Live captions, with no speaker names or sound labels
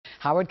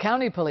Howard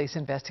County Police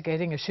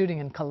investigating a shooting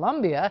in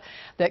Columbia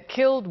that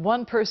killed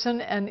one person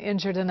and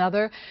injured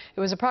another. It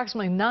was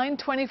approximately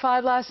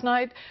 9:25 last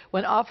night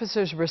when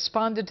officers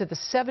responded to the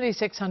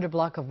 7600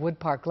 block of Wood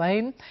Park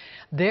Lane.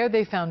 There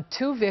they found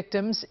two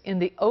victims in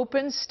the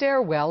open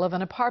stairwell of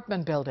an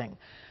apartment building.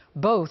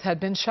 Both had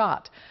been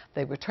shot.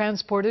 They were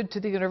transported to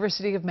the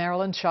University of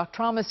Maryland Shock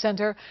Trauma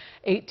Center.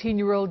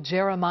 18-year-old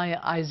Jeremiah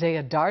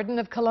Isaiah Darden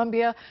of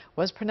Columbia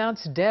was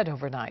pronounced dead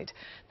overnight.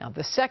 Now,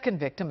 the second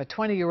victim, a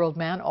 20-year-old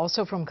man,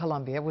 also from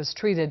Columbia, was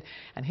treated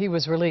and he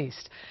was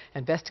released.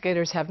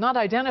 Investigators have not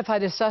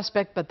identified a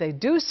suspect, but they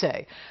do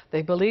say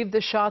they believe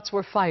the shots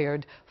were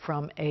fired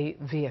from a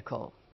vehicle.